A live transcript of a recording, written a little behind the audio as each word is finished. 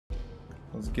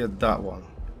Let's get that one.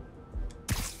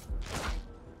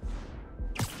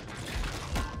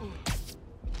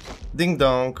 Ding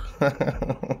dong.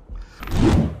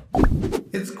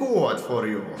 It's good for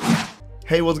you.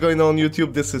 Hey, what's going on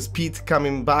YouTube? This is Pete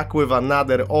coming back with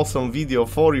another awesome video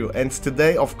for you, and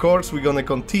today of course we're gonna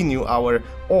continue our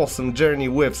awesome journey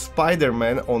with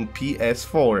Spider-Man on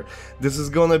PS4. This is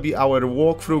gonna be our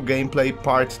walkthrough gameplay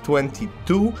part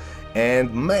 22.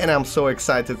 And man, I'm so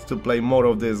excited to play more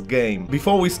of this game.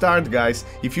 Before we start guys,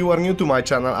 if you are new to my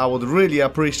channel, I would really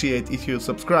appreciate if you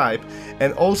subscribe,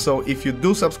 and also if you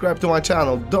do subscribe to my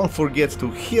channel, don't forget to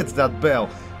hit that bell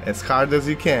as hard as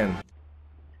you can.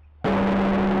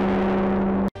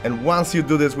 And once you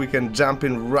do this, we can jump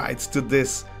in right to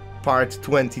this part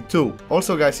 22.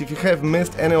 Also guys, if you have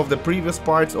missed any of the previous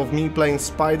parts of me playing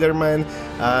Spider-Man,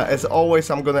 as always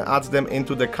I'm gonna add them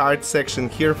into the card section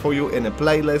here for you in a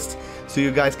playlist, so you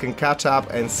guys can catch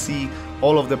up and see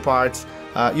all of the parts,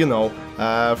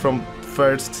 from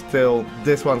first till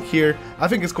this one here. I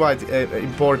think it's quite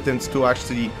important to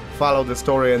actually follow the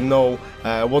story and know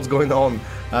what's going on.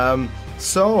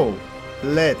 So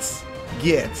let's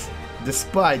get the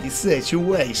Spidey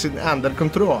situation under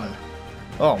control.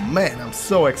 Oh man, I'm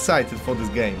so excited for this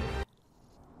game.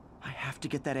 I have to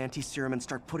get that anti-serum and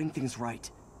start putting things right.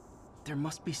 There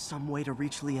must be some way to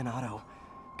reach Leonardo.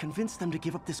 Convince them to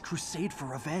give up this crusade for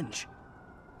revenge.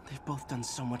 They've both done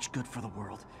so much good for the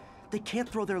world. They can't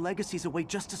throw their legacies away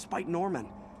just to spite Norman.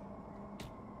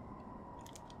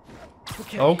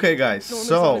 Okay guys,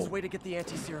 so way to get the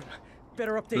anti-serum.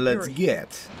 Better update let's Yuri.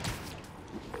 get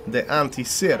the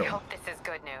anti-serum. I hope this is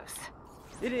good news.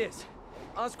 It is.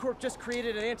 Oscorp just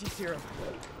created an anti-serum.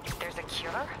 There's a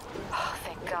cure? Oh,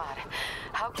 thank God.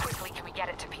 How quickly can we get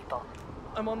it to people?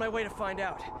 I'm on my way to find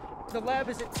out. The lab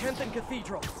is at 10th and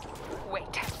Cathedral.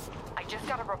 Wait. I just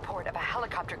got a report of a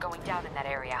helicopter going down in that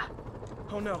area.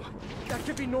 Oh no. That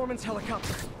could be Norman's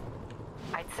helicopter.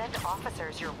 I'd send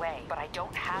officers your way, but I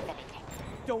don't have anything.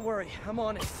 Don't worry, I'm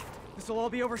on it. This will all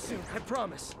be over soon, I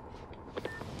promise.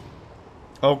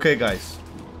 Okay guys,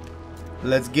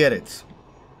 let's get it.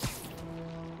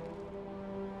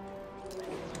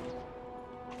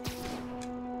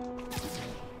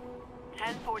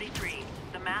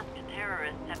 The masked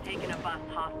terrorists have taken a bus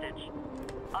hostage.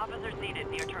 Officers needed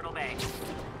near Turtle Bay.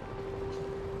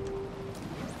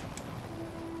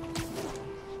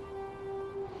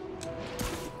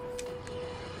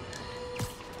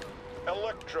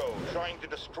 Electro trying to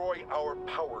destroy our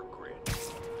power grid.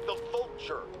 The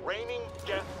Vulture raining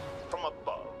death from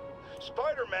above.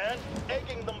 Spider-Man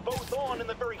egging them both on in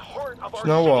the very heart of our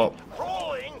city,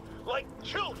 crawling like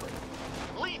children.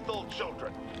 Lethal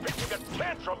children, pitching a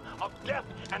tantrum of death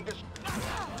and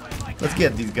destruction. Let's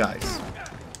get these guys.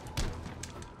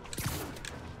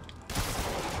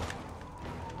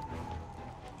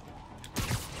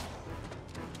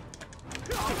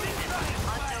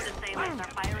 Unknown assailants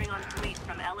are firing on police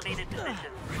from elevated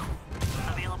positions.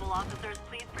 Available officers,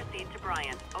 please proceed to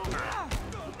Bryant. Over.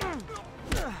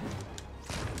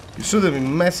 You shouldn't be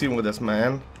messing with us,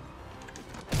 man.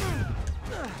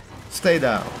 Stay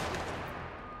down.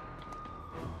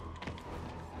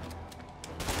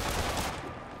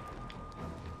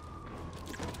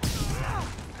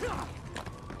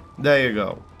 There you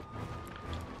go.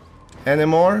 Any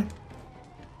more?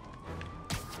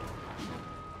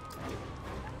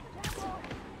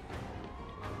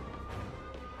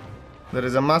 There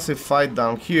is a massive fight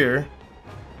down here.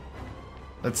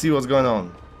 Let's see what's going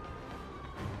on.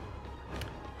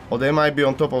 Oh, they might be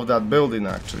on top of that building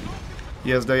actually.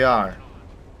 Yes, they are.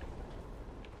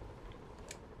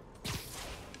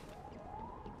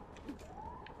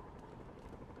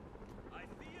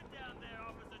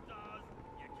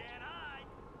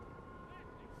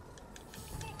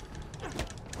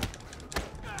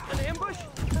 An ambush?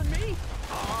 For me?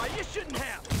 Aw, you shouldn't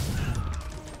have.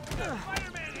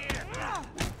 Spider-Man here!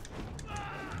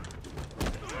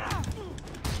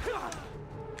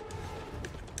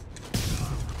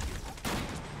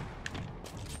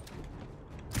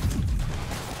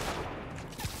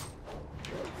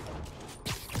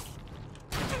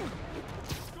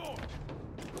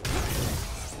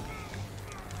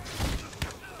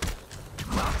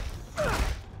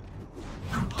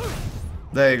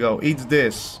 There you go, eat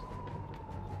this.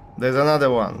 There's another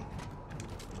one.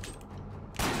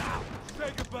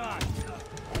 Say goodbye.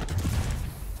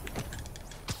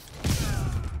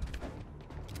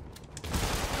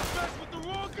 With the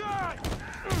wrong guy.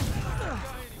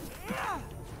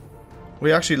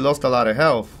 We actually lost a lot of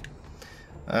health.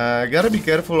 Gotta be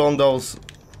careful on those.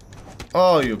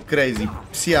 Oh, you crazy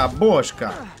psia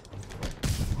boshka.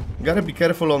 Gotta be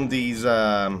careful on these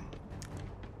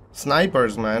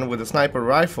snipers, man, with the sniper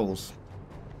rifles.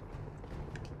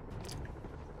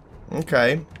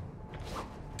 Okay.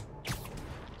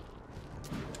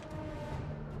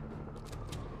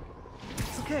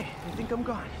 Okay, I think I'm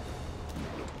gone.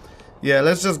 Yeah,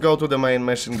 let's just go to the main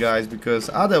mission, guys, because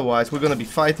otherwise we're gonna be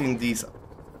fighting these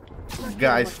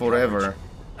guys forever.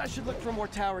 I should look for more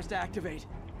towers to activate.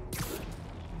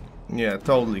 Yeah,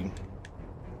 totally.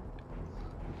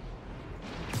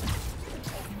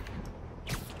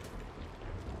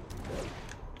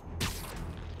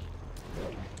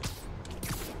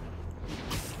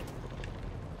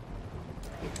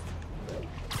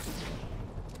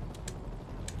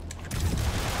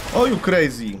 Oh, you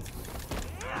crazy.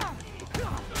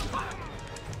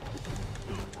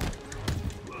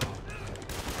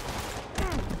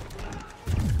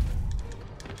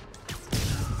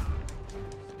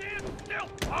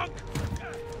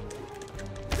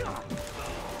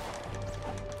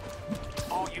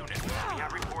 All units, we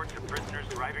have reports of prisoners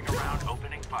driving around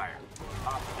opening fire.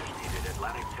 Officers needed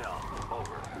Atlantic Hill.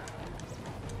 Over.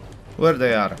 Where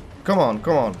they are? Come on,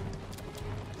 come on.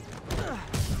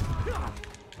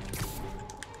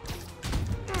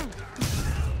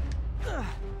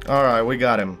 Alright, we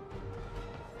got him.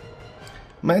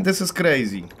 Man, this is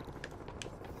crazy.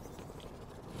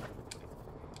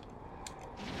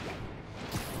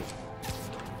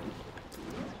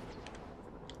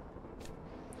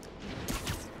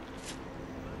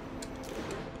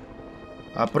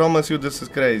 I promise you this is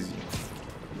crazy.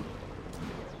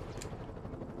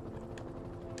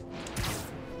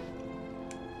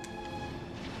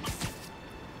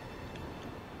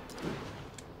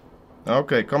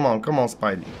 Okay, come on,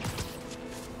 Spidey.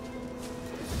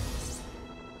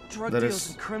 Drug There deals is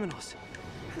and criminals.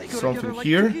 They go something together like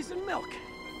here. cookies and milk.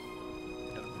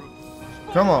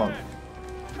 Come on.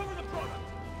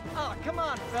 Oh, come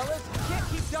on, fellas. You can't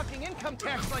keep ducking income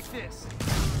tax like this.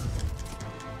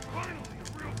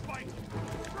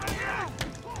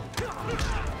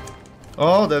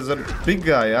 Oh, there's a big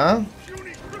guy, huh?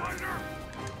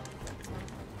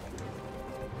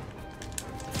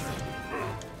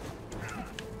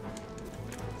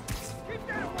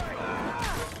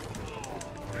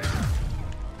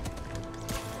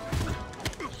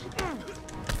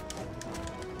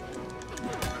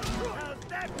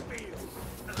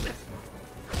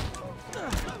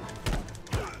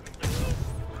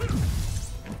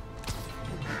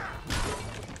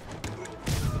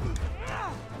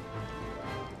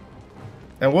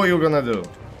 And what you gonna do?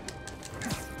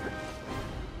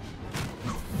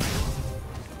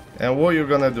 And what you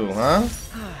gonna do, huh?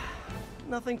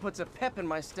 Nothing puts a pep in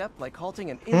my step like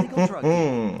halting an illegal drug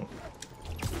deal.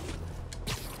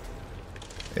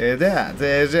 That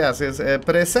is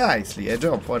precisely a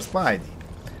job for Spidey.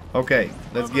 Okay,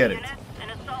 let's get it.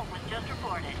 An assault was just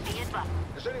reported. Be advised.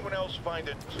 Does anyone else find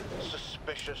it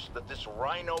suspicious that this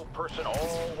Rhino person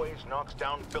always knocks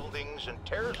down buildings and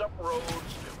tears up roads,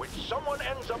 which someone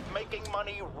ends up making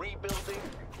money rebuilding?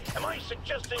 Am I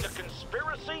suggesting a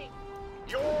conspiracy?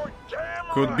 You're damn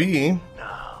right. Could be.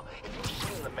 Now, if you've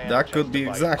seen the man That could be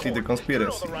testify in exactly the court, you know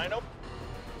conspiracy. the Rhino.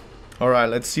 Alright,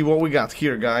 let's see what we got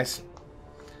here, guys.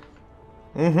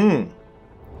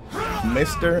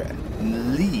 Mr.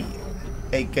 Lee,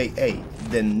 aka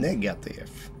the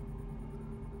Negative.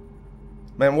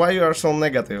 Man, why you are so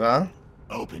negative, huh?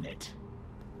 Open it.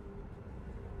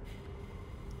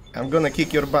 I'm gonna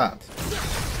kick your butt.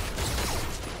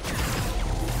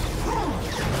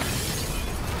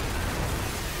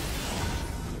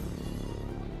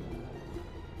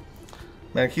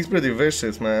 Man, he's pretty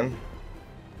vicious, man.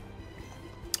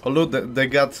 Oh look, they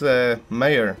got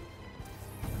Mayor.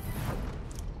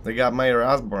 They got Mayor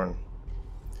Osborn.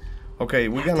 Okay,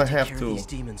 we're gonna have take care to. of these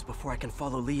demons before I can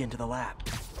follow Lee into the lab.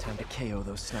 Time to KO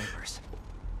those snipers.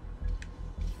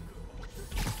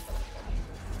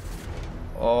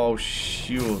 Oh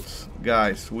shoot,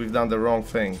 guys, we've done the wrong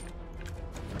thing.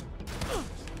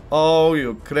 Oh,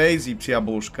 you crazy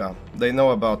psiabuszka. They know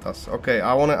about us. Okay,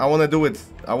 I wanna do it.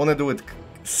 I wanna do it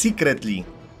secretly,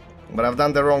 but I've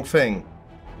done the wrong thing.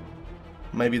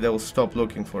 Maybe they'll stop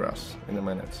looking for us in a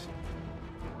minute.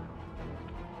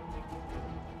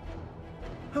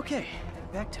 Okay,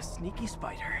 back to Sneaky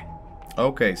Spider.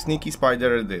 Okay, Sneaky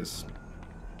Spider it is.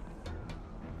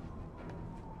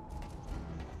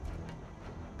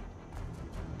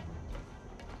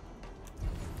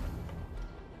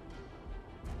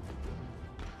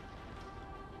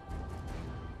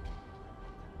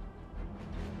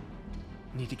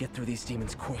 Need to get through these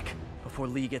demons quick, before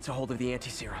Lee gets a hold of the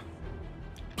anti-serum.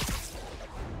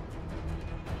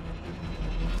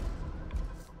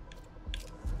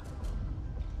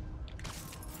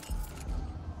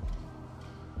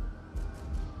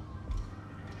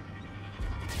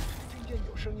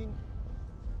 声音。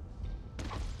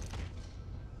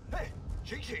嘿，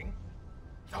醒醒！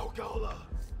糟糕了！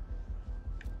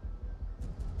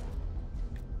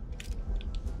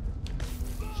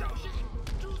小心，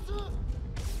蛛丝！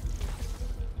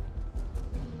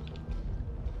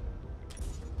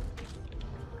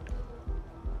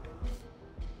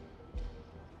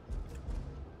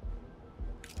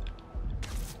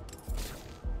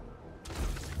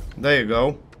 There you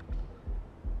go.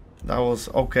 That was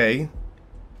okay.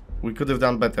 We could have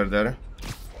done better there.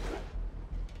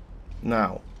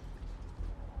 Now.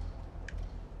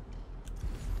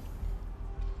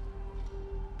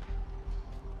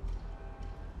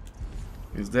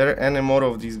 Is there any more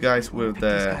of these guys with Pick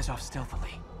the... these guys off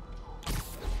stealthily.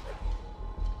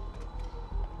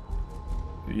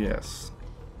 Yes.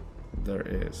 There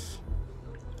is.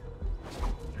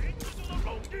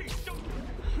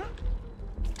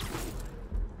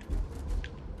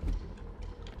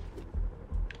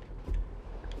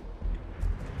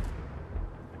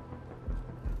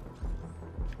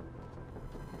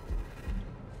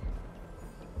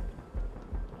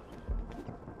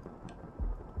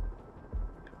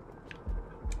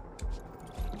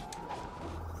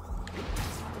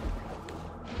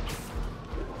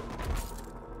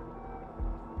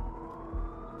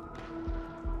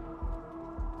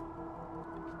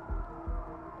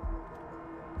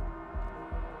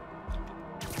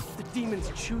 The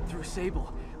demons chewed through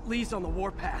Sable. Lee's on the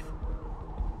warpath.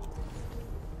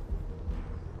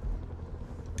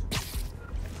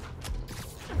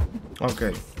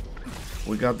 Okay.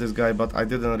 We got this guy, but I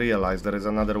didn't realize there is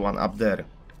another one up there.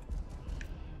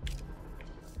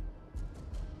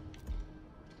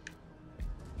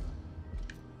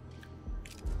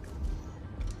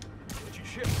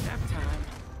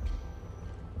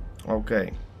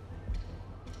 Okay.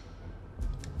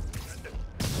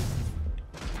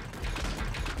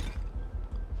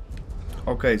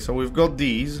 Okay, so we've got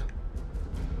these.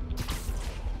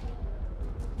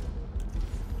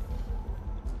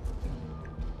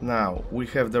 Now, we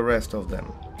have the rest of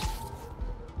them.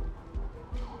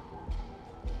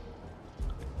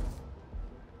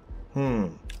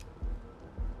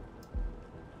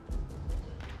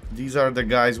 These are the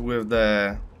guys with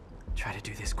the... Try to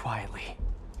do this quietly.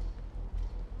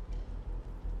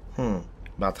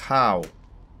 But how?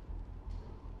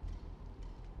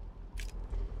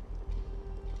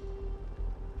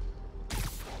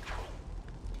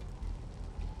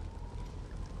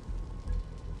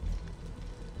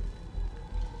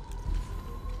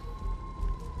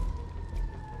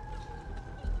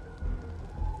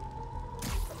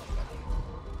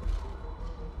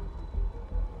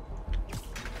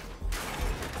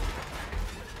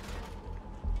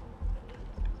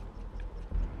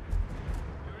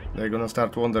 They're gonna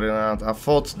start wandering around. I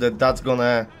thought that that's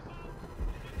gonna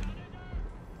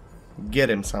get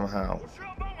him somehow.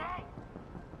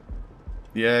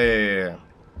 Yeah.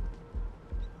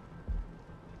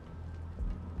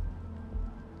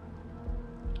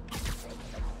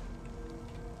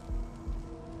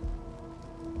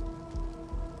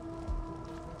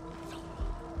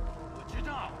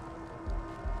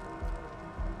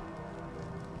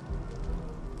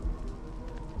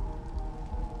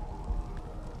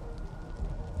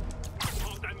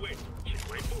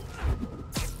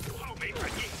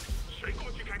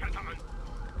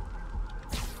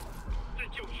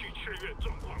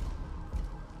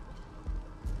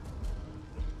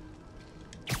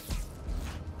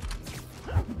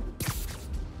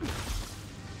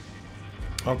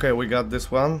 Okay, we got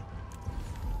this one.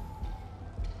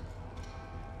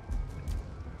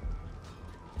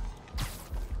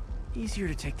 Easier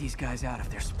to take these guys out if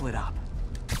they're split up.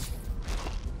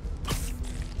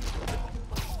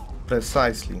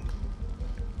 Precisely.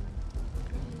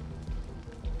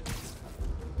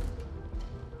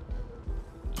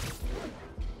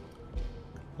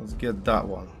 Let's get that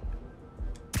one.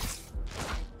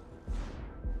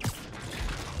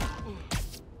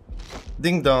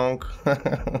 Ding dong.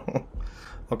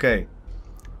 Okay,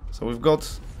 so we've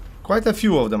got quite a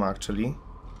few of them actually.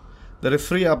 There are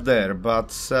 3 up there, but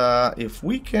if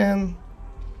we can...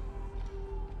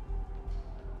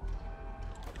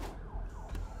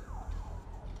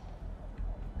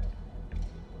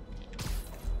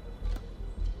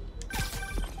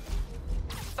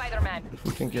 Spider-Man. If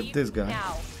we can get this guy.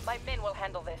 Now, my men will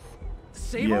handle this.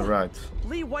 Sable? Yeah, right.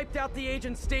 Lee wiped out the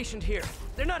agents stationed here.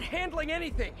 They're not handling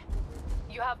anything.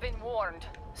 You have been warned,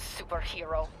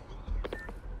 superhero.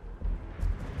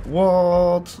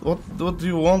 What do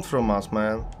you want from us,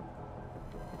 man?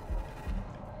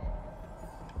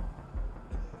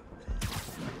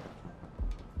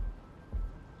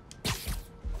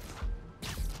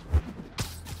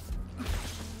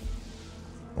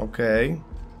 Okay.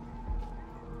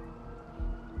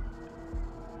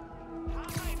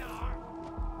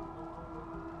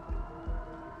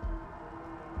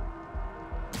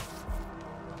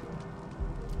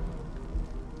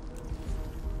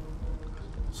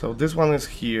 So this one is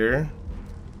here.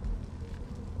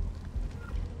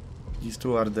 These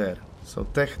two are there. So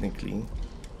technically...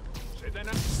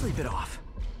 Sleep it off.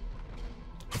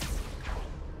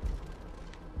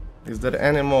 Is there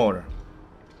any more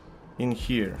in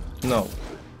here? No.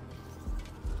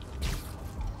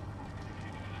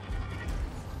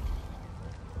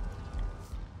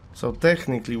 So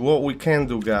technically what we can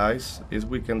do, guys, is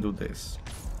we can do this.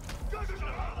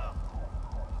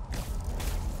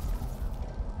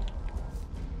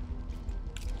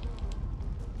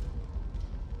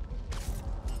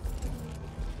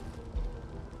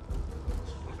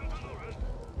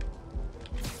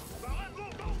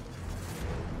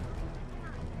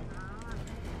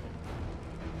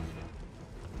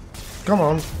 Come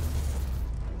on.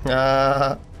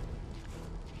 That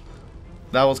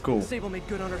was cool. Sable made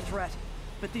good on her threat,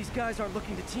 but these guys aren't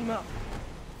looking to team up.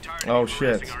 Oh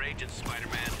shit. Our agent,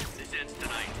 Spider-Man. This ends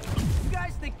tonight. You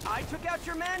guys think I took out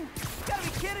your men? You gotta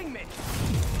be kidding me.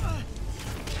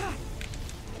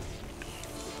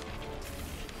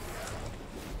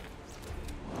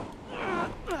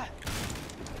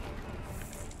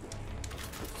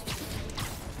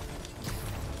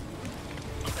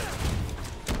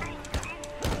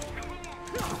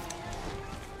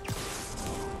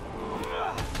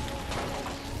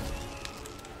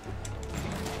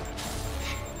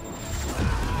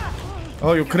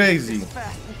 Oh, you crazy.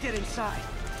 Fast and get inside.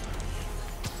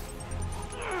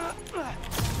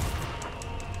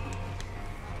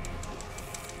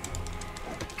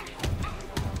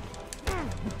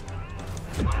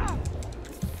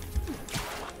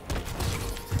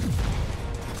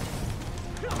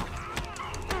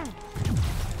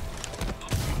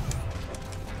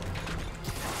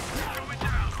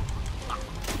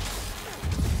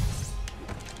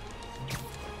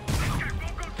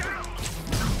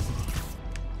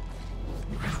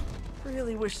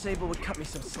 Really wish Sable would cut me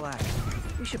some slack.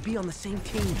 We should be on the same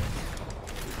team.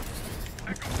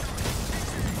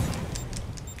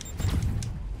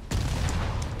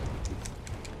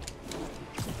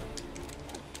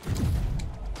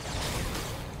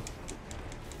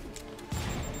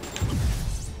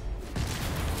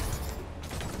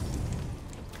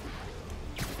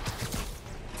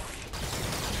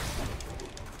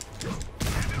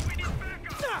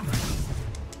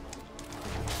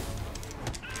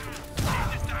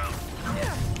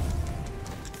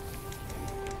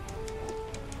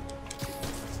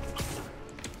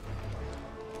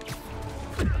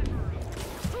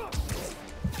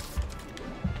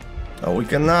 Oh, we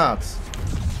cannot.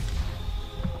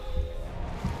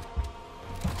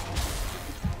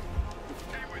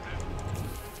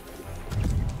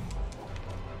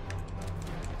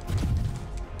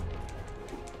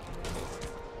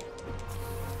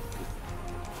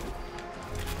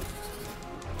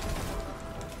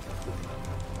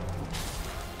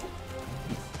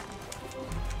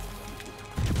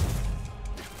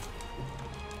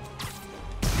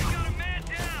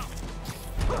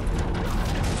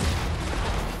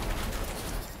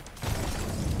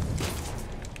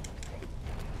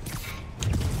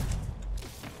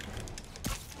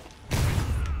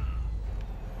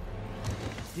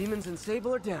 Demons and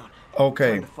Sable are down.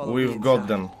 Okay, Time to follow we've me got inside.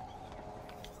 them.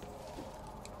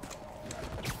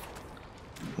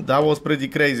 That was pretty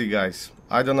crazy, guys.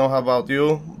 I don't know how about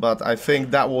you, but I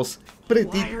think that was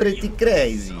pretty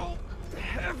crazy.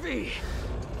 Heavy.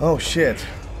 Oh shit.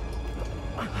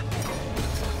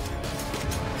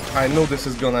 I knew this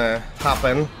is gonna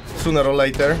happen sooner or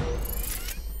later.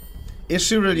 Is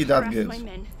she really that Harass good? my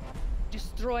men,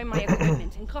 destroy my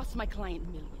equipment, and cost my client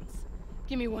millions.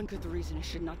 Give me one good reason I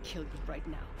should not kill you right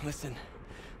now. Listen,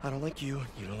 I don't like you,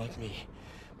 you don't like me.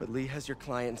 But Lee has your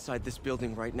client inside this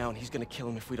building right now, and he's gonna kill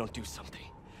him if we don't do something.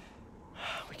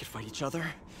 We could fight each other,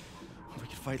 or we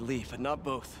could fight Lee, but not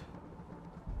both.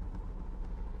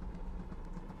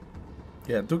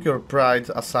 Yeah, took your pride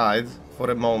aside for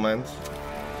a moment.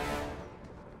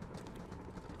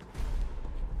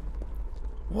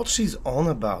 What she's on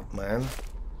about, man?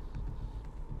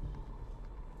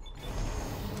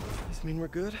 Does mean we're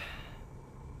good?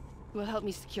 You will help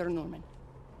me secure Norman.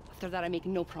 After that, I make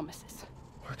no promises.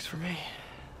 Works for me.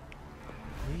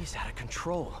 Lee's out of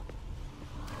control.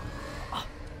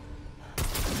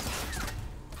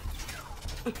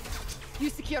 You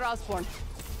secure Osborn.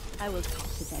 I will talk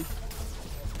to them.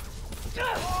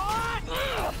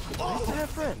 Nice to have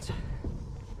friends.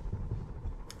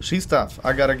 She's tough.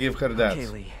 I gotta give her that. Okay,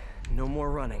 Lee. No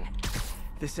more running.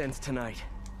 This ends tonight.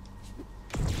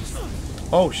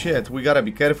 Oh shit, we gotta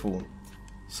be careful.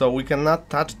 So we cannot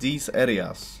touch these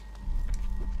areas.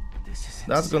 This is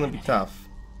That's gonna insanity. be tough.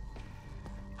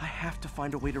 I have to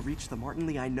find a way to reach the Martin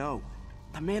Lee I know.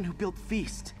 The man who built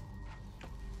Feast.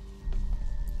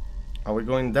 Are we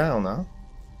going down, huh?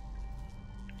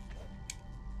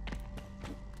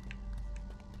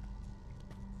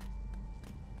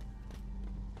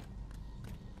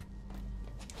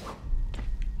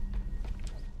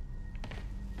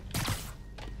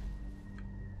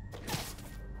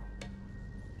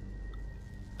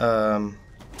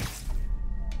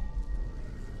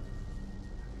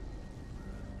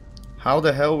 How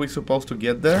the hell are we supposed to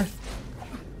get there?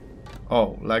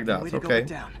 Oh, like that, Way to go okay.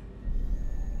 down.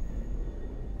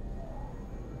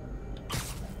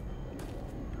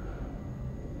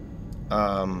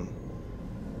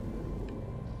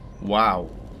 Wow.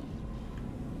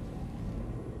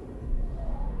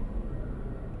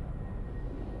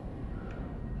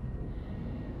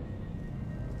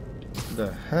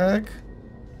 The heck?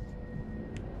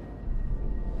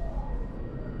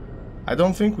 I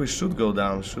don't think we should go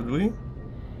down, should we?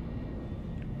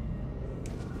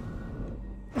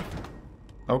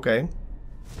 Okay.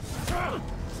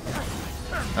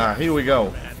 Ah, here we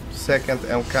go. Second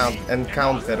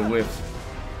encounter with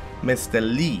Mr.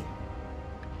 Lee.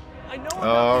 I know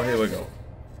Oh, here we go.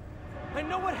 I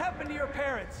know what happened to your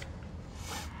parents.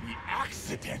 The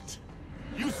accident?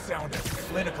 You sound as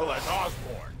clinical as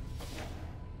Osborn.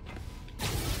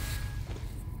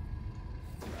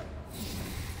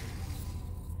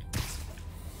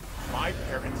 My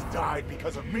parents died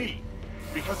because of me.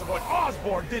 Because of what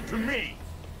Osborn did to me.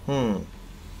 You're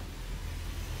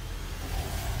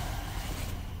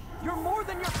more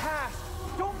than your past.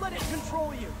 Don't let it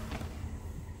control you.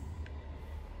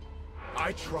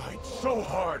 I tried so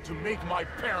hard to make my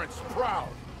parents proud.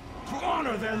 To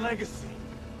honor their legacy.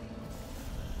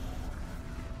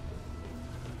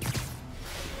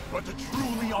 But to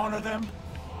truly honor them,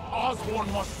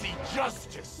 Osborn must see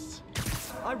justice.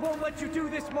 I won't let you do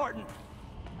this, Martin.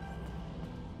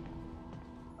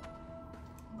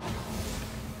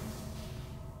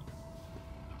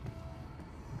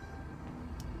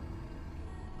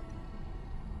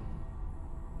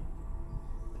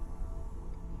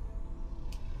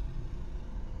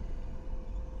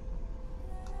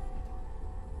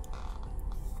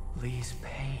 Lee's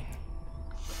pain.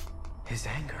 His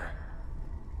anger.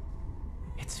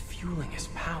 It's fueling his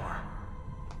power.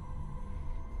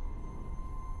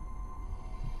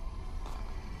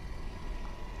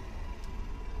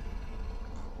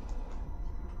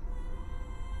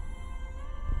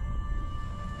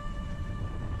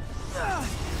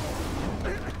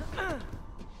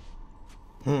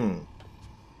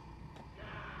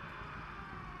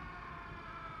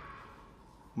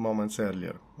 Moments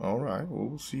earlier. Alright,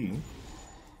 we'll see.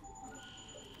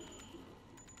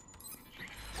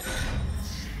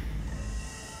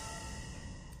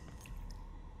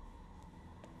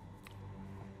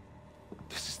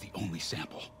 This is the only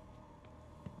sample.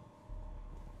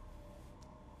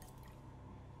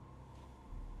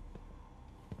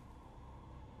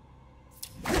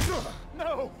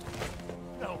 No!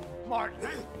 No,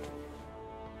 Martin!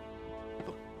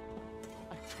 Look,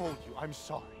 I told you I'm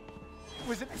sorry. It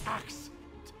was an accident.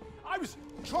 I was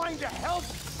trying to help.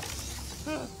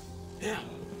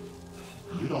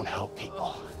 You don't help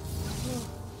people.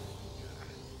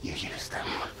 You use them.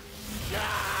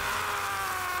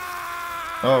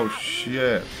 Oh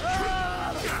shit.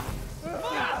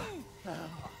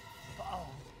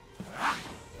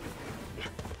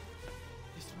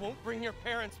 This won't bring your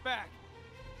parents back.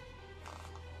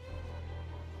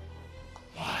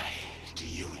 Why do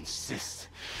you insist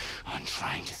on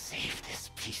trying to save this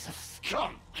piece of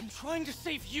scum? I'm trying to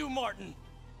save you, Martin.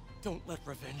 Don't let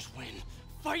revenge win.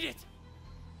 Fight it!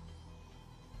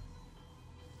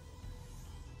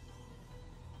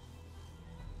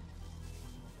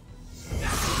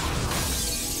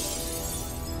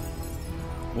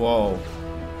 Whoa.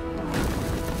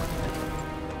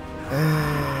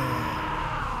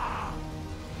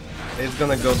 It's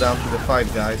gonna go down to the fight,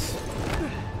 guys.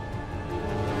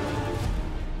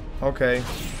 Okay.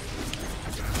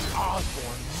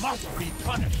 Osborn must be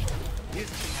punished. His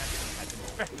cancer has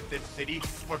infected this city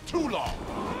for too long.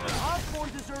 Osborn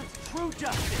deserves true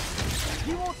justice.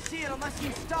 He won't see it unless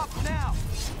he stops now.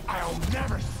 I'll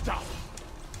never stop.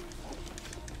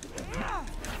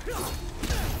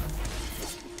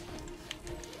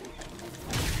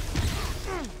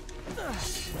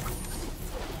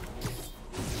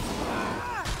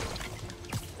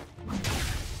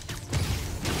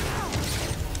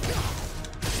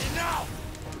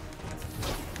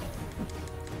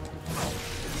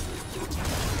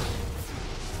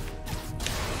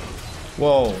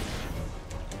 Whoa.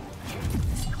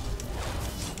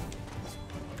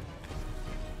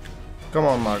 Come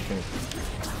on, Martin.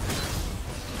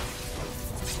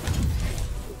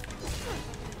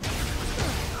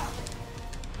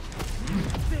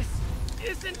 This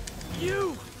isn't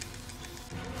you!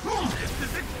 This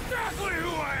is exactly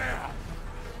who I am!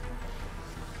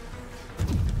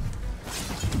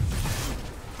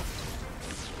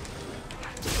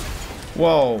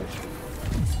 Whoa.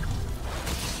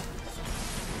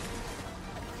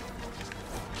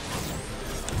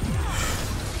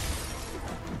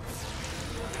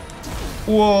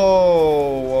 Whoa,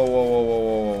 whoa, whoa, whoa,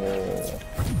 whoa, whoa.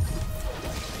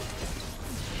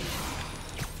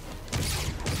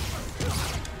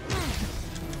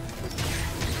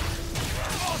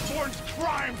 Osborn's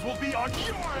crimes will be on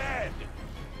your head!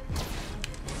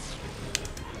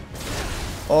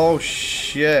 Oh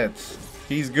shit.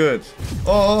 He's good.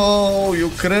 Oh, you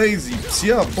crazy.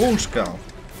 Psia puszka.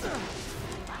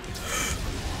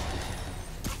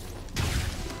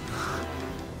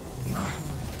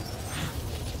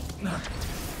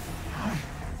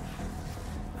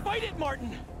 Fight it,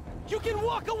 Martin! You can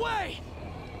walk away!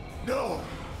 No!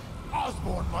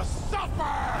 Osborn must suffer!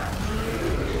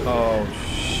 Oh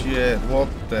shit. What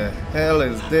the hell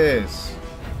is this?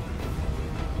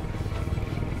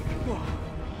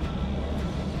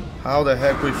 How the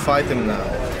heck we fight him now?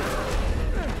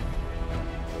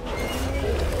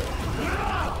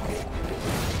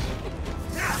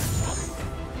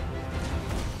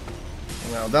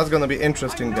 Now that's gonna be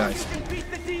interesting, guys. Beat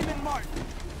the demon, Martin!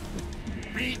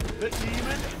 Beat the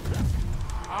demon?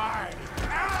 I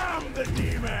am the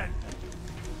demon!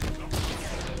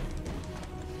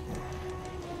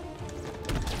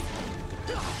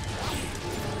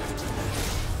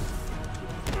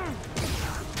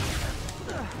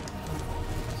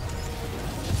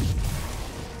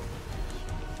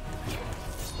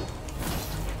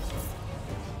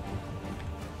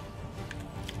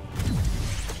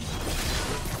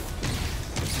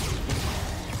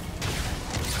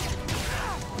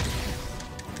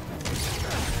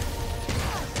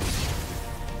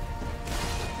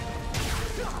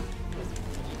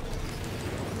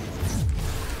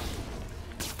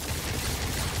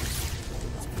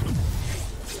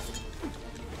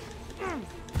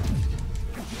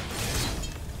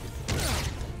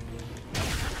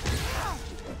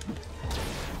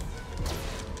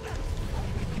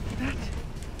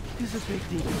 This is a big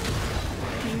demon.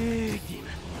 Big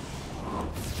demon.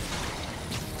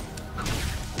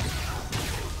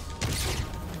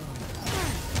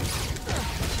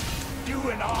 You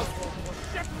and Osborn will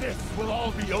ship this will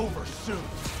all be over soon.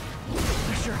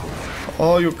 Sure.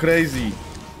 Oh, you crazy.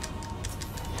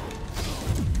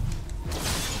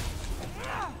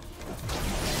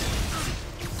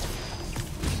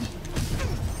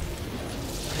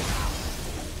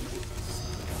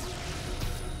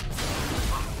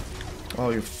 Oh,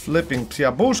 you flipping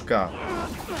psiabuszka.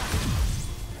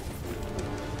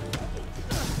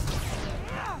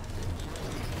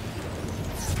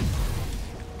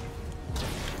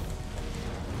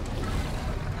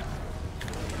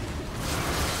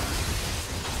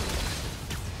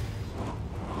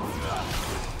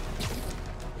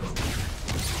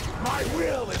 My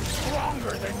will is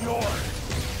stronger than yours.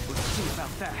 We'll see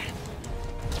about that.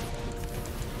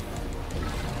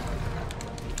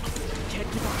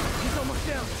 Can't give up. He's almost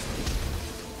down.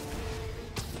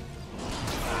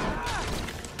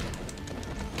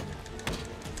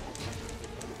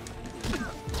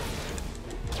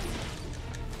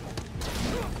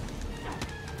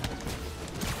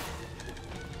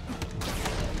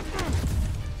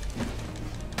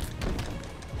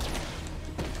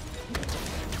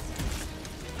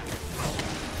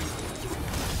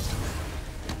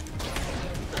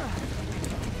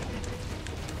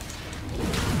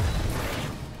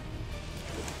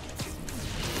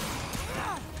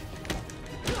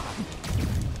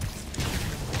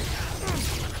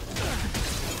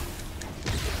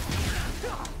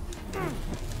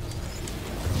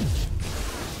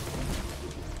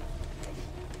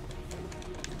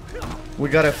 We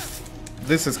gotta.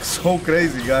 This is so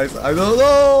crazy, guys. I don't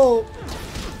know.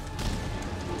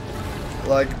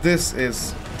 Like, this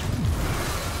is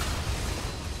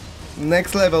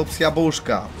next level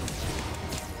psiabuszka.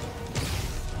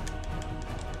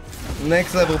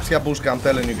 Next level psiabuszka, I'm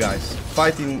telling you guys.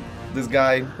 Fighting this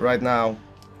guy right now.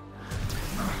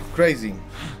 Crazy.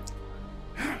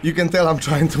 You can tell I'm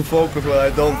trying to focus when I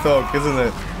don't talk, isn't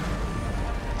it?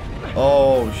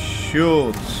 Oh,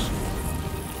 shoot.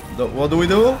 What do we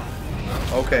do?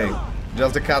 Okay,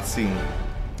 just a cutscene.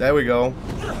 There we go.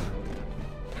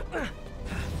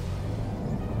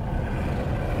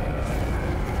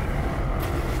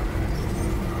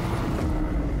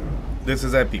 This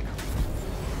is epic.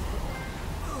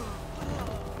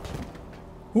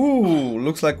 Ooh,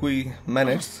 looks like we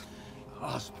managed.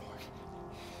 Osborn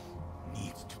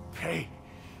needs to pay.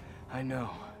 I know.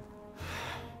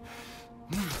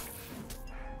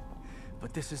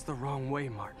 But this is the wrong way,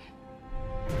 Martin.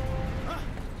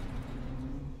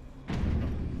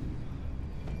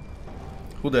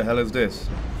 Who the hell is this?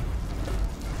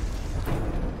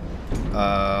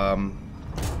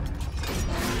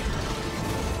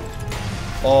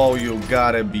 Oh, you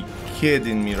gotta be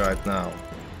kidding me right now.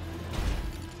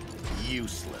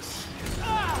 Useless.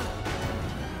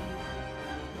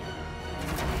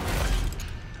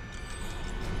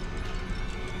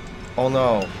 Oh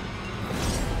no.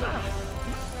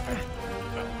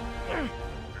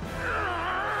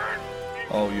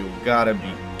 Oh, you gotta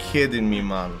be kidding me,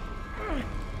 man.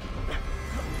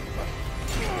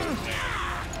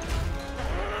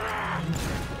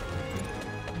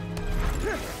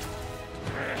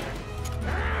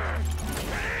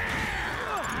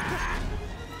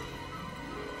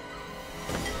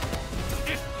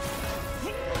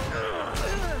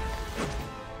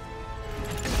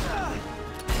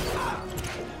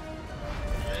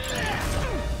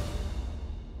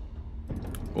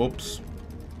 Oops.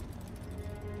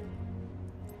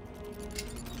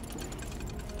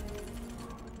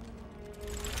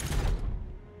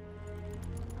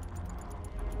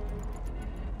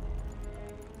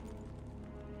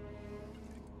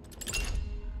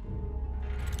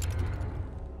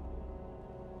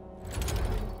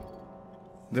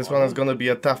 This one is gonna be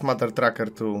a tough matter tracker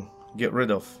to get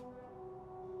rid of.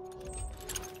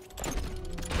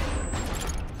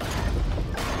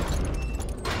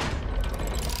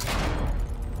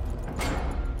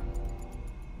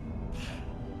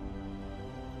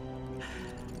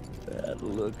 That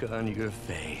look on your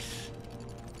face.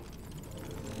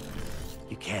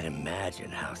 You can't imagine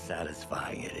how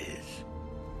satisfying it is.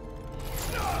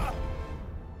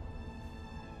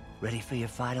 Ready for your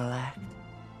final act?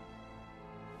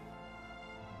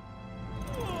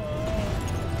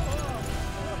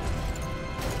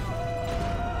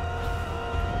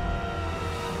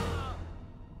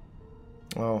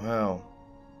 Oh hell.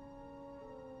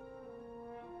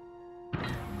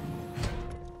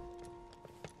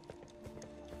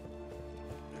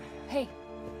 Hey.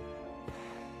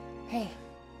 Hey.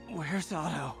 Where's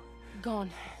Otto? Gone.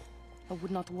 I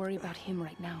would not worry about him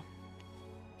right now.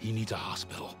 He needs a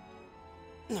hospital.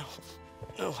 No.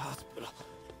 No hospital.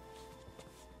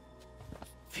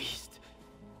 Feast.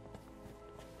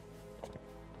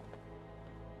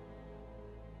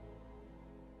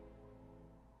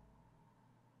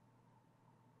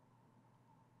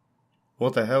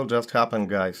 What the hell just happened,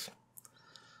 guys?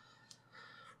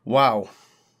 Wow.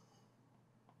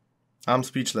 I'm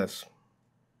speechless.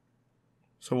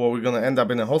 So what, we're gonna end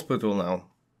up in a hospital now?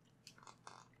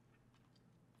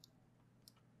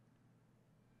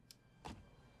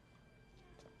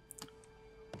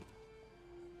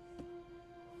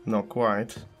 Not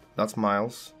quite. That's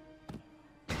Miles.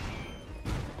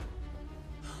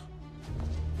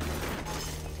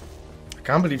 I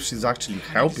can't believe she's actually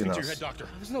helping Speak to your us. head doctor.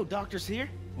 There's no doctors here.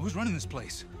 Well, who's running this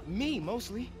place? Me,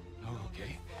 mostly. Oh,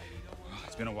 okay. Well,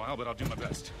 it's been a while, but I'll do my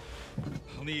best.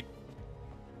 I'll need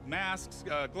masks,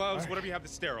 gloves, whatever you have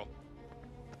that's sterile.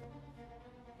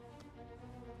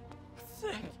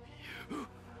 Thank you.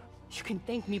 You can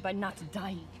thank me by not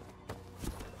dying.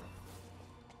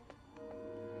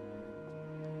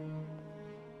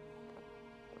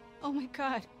 Oh my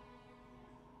God.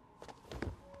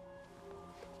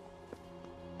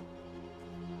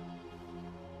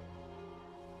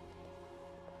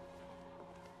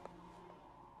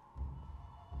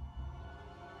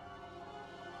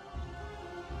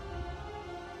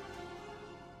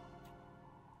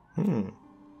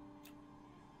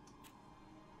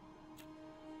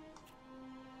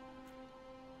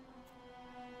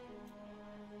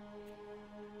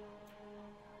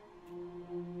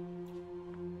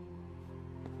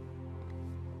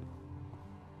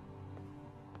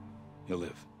 He'll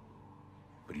live,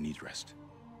 but he needs rest.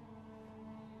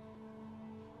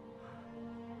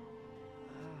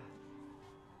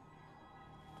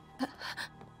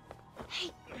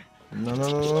 No, no,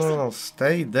 no, no, no,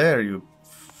 stay there, you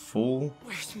fool.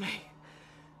 Where's May?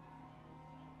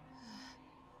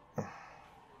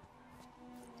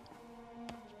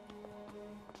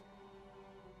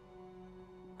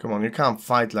 Come on, you can't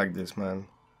fight like this, man.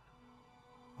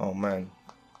 Oh man,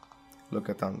 look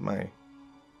at Aunt May.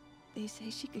 They say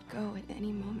she could go at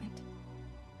any moment.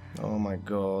 Oh my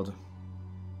God.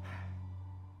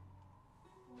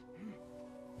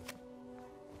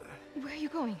 Where are you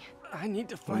going? I need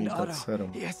to find need that Otto.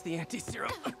 serum. He has the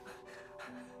anti-serum.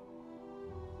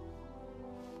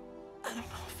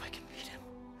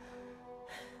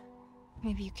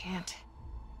 Maybe you can't.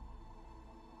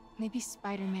 Maybe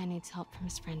Spider-Man needs help from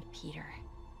his friend Peter.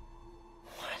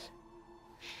 What?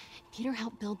 Peter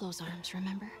helped build those arms,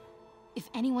 remember? If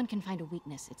anyone can find a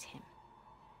weakness, it's him.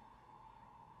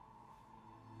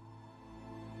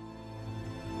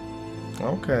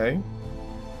 Okay.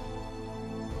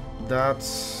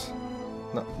 That's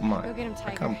not mine. Go get him,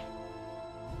 Tiger.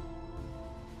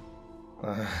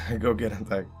 Go get him,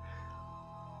 Tiger.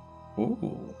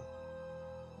 Ooh.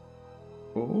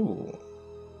 Ooh.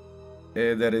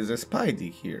 There is a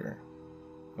Spidey here.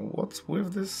 What's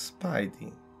with this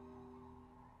Spidey?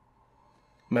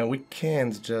 Man, we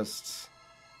can't just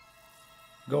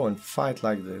go and fight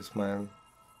like this, man.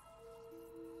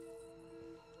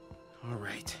 All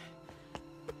right.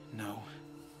 No.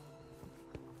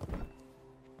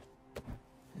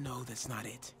 No, that's not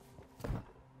it.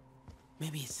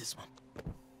 Maybe it's this one.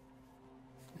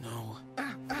 No.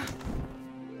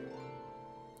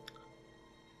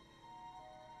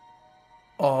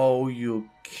 Oh, you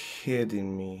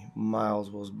kidding me? Miles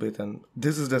was bitten.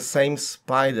 This is the same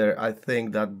spider, I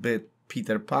think, that bit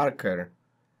Peter Parker.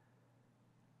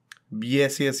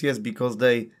 Yes, yes, yes, because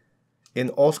they, in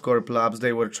Oscorp Labs,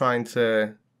 they were trying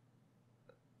to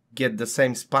get the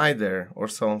same spider or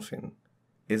something.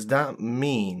 Does that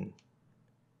mean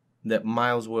that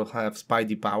Miles will have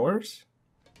Spidey powers?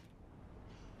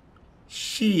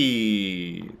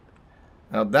 Shit.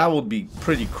 Now that would be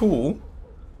pretty cool.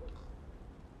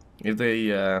 If they,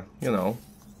 you know,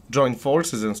 join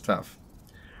forces and stuff.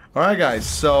 Alright guys,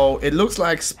 so it looks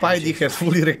like Spidey has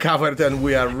fully recovered and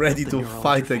we are ready to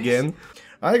fight again.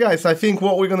 Alright guys, I think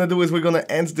what we're gonna do is we're gonna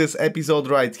end this episode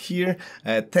right here.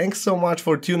 Thanks so much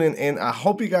for tuning in. I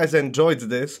hope you guys enjoyed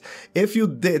this. If you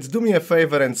did, do me a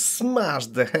favor and smash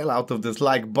the hell out of this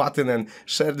like button and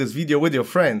share this video with your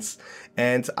friends.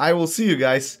 And I will see you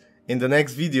guys in the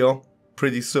next video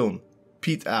pretty soon.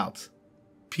 Pete out.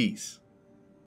 Peace.